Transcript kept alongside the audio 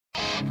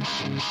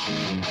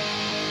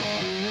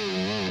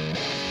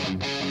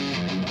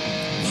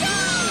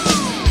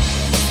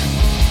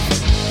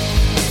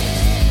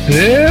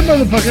Yeah,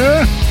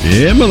 motherfucker.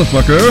 Yeah,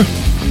 motherfucker.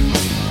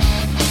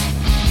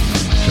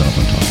 Shut up,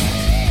 I'm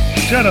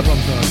talking. Shut up, I'm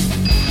talking.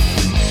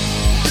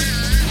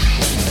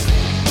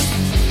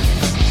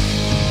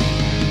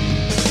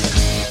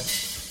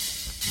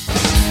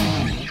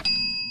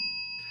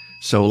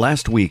 So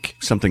last week,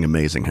 something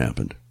amazing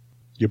happened.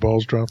 Your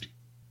balls dropped?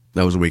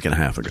 That was a week and a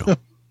half ago.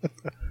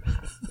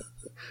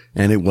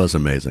 And it was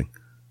amazing.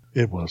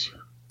 It was.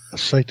 A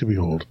sight to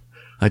behold.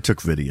 I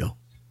took video.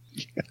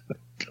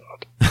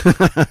 God.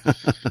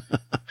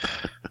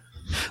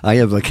 I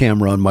have a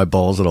camera on my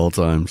balls at all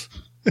times.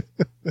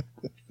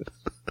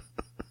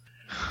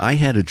 I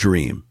had a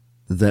dream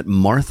that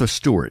Martha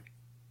Stewart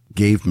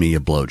gave me a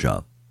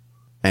blowjob.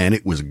 And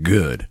it was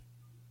good.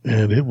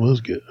 And it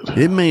was good.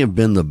 It may have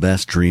been the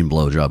best dream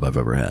blowjob I've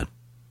ever had.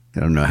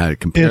 I don't know how to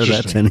compare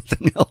that to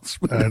anything else.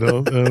 I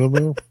don't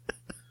know.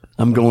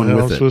 I'm going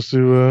with I'm it. Supposed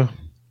to,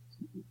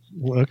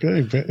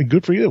 okay,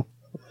 good for you.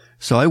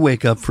 So I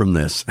wake up from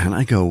this and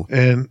I go...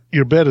 And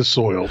your bed is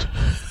soiled.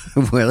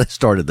 Well, it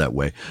started that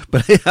way.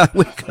 But I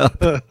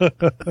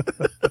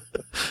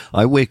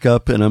wake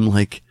up and I'm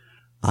like,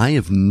 I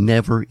have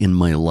never in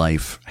my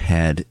life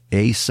had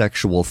a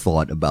sexual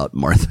thought about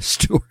Martha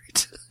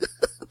Stewart.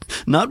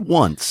 Not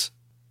once.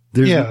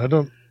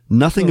 There's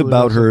nothing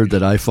about her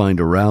that I find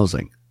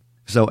arousing.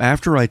 So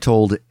after I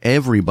told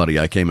everybody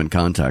I came in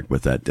contact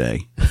with that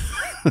day.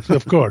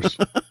 Of course.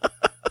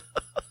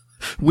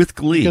 With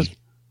glee. Because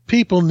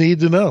people need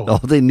to know. Oh,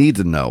 they need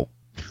to know.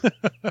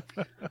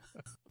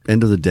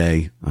 End of the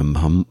day, I'm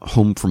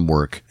home from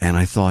work, and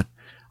I thought,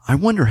 I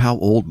wonder how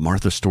old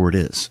Martha Stewart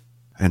is.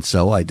 And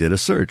so I did a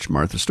search,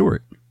 Martha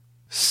Stewart.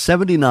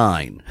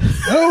 79.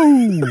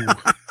 Oh!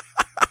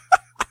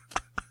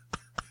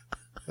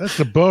 That's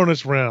the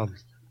bonus round.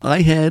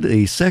 I had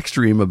a sex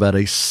dream about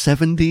a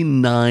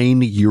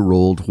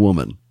 79-year-old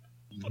woman.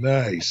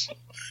 Nice.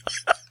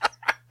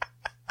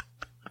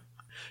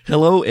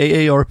 Hello,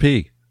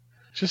 AARP.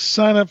 Just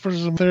sign up for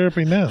some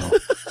therapy now.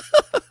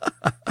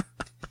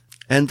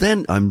 And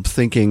then I'm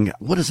thinking,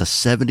 what does a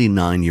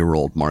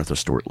 79-year-old Martha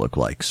Stewart look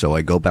like? So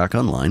I go back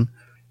online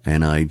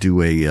and I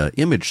do a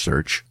image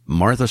search,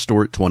 Martha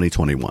Stewart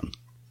 2021.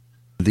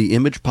 The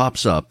image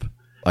pops up.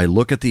 I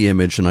look at the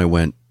image and I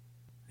went,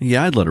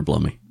 yeah, I'd let her blow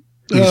me.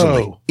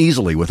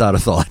 Easily, without a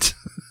thought.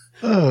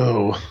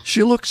 Oh.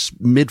 She looks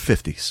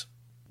mid-50s.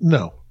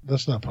 No,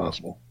 that's not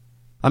possible.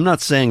 I'm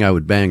not saying I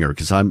would bang her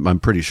because I'm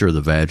pretty sure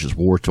the vag is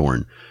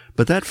war-torn.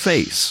 But that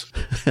face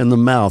and the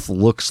mouth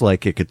looks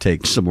like it could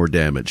take some more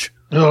damage.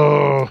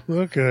 Oh,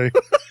 okay.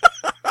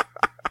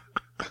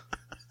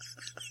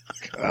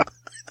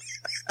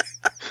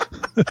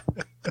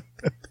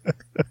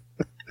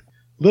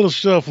 Little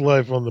shelf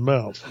life on the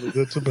mouth.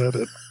 That's about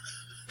it.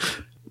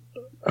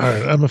 All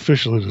right, I'm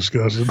officially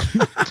disgusted.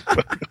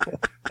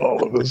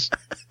 All of this.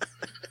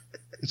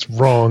 It's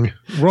wrong.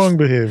 Wrong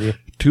behavior.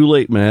 Too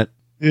late, Matt.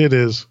 It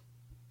is.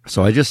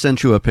 So I just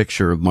sent you a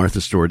picture of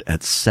Martha Stewart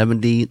at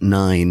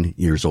 79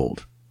 years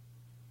old.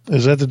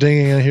 Is that the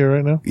dinging I hear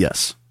right now?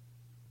 Yes.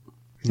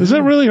 Is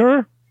that really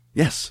her?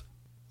 Yes.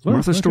 Oh,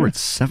 Martha okay. Stewart,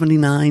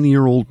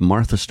 79-year-old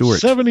Martha Stewart.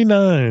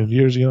 79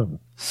 years young.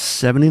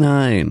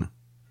 79.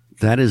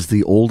 That is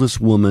the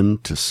oldest woman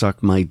to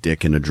suck my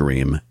dick in a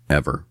dream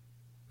ever.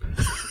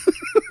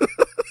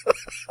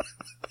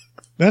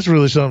 That's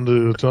really something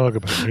to talk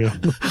about. Yeah.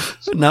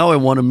 Now I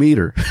want to meet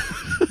her.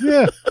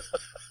 Yeah.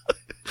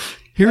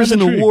 Here's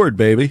an award,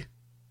 baby.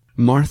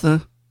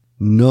 Martha,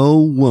 no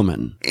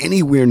woman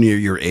anywhere near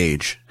your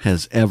age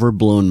has ever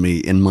blown me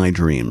in my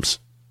dreams.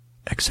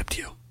 Except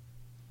you.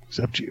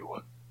 Except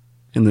you.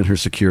 And then her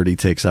security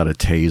takes out a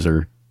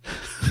taser.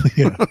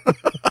 Yeah.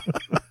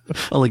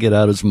 All I get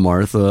out is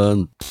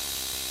Martha.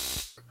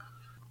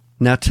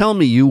 Now tell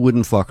me you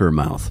wouldn't fuck her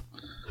mouth.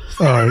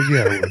 Oh,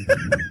 yeah.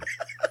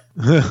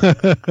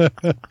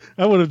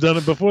 I would have done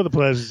it before the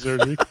plastic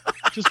surgery,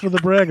 just for the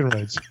bragging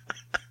rights.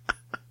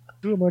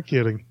 Who am I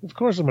kidding? Of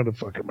course I'm going to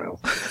fuck her mouth.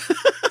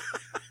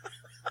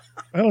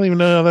 I don't even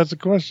know how that's a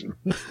question.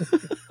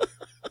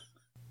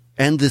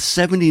 And the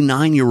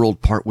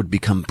 79-year-old part would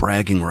become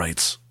bragging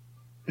rights.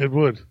 It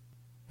would.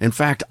 In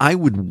fact, I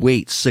would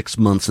wait 6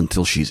 months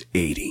until she's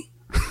 80.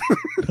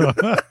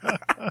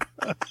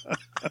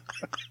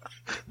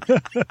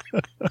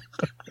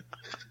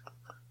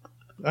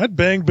 I'd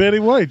bang Betty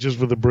White just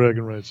for the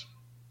bragging rights.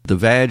 The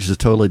vag is a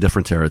totally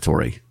different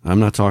territory. I'm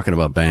not talking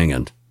about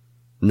banging.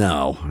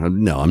 No,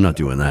 I'm not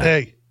doing that.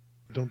 Hey,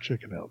 don't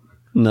chicken out.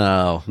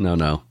 No.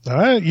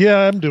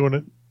 Yeah, I'm doing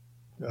it.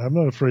 I'm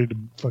not afraid to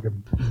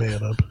fucking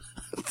man up.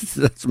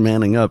 That's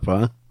manning up,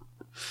 huh?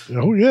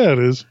 Oh, yeah, it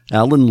is.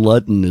 Alan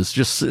Ludden is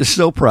just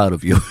so proud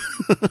of you.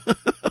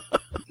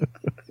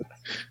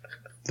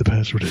 The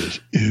password is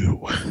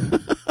ew.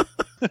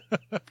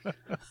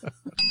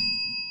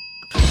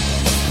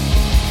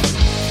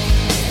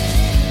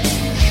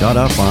 Shut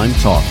Up, I'm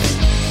Talking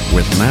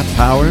with Matt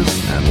Powers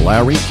and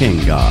Larry King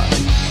Guy.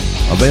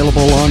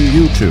 Available on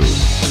YouTube,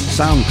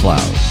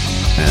 SoundCloud,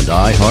 and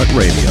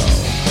iHeartRadio.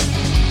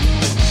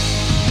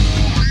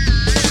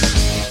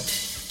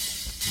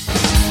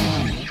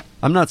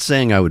 I'm not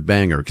saying I would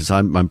bang her because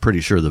I'm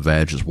pretty sure the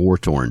vag is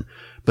war-torn,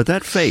 but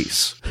that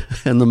face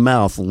and the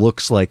mouth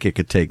looks like it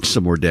could take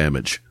some more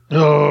damage.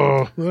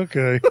 Oh,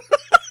 okay.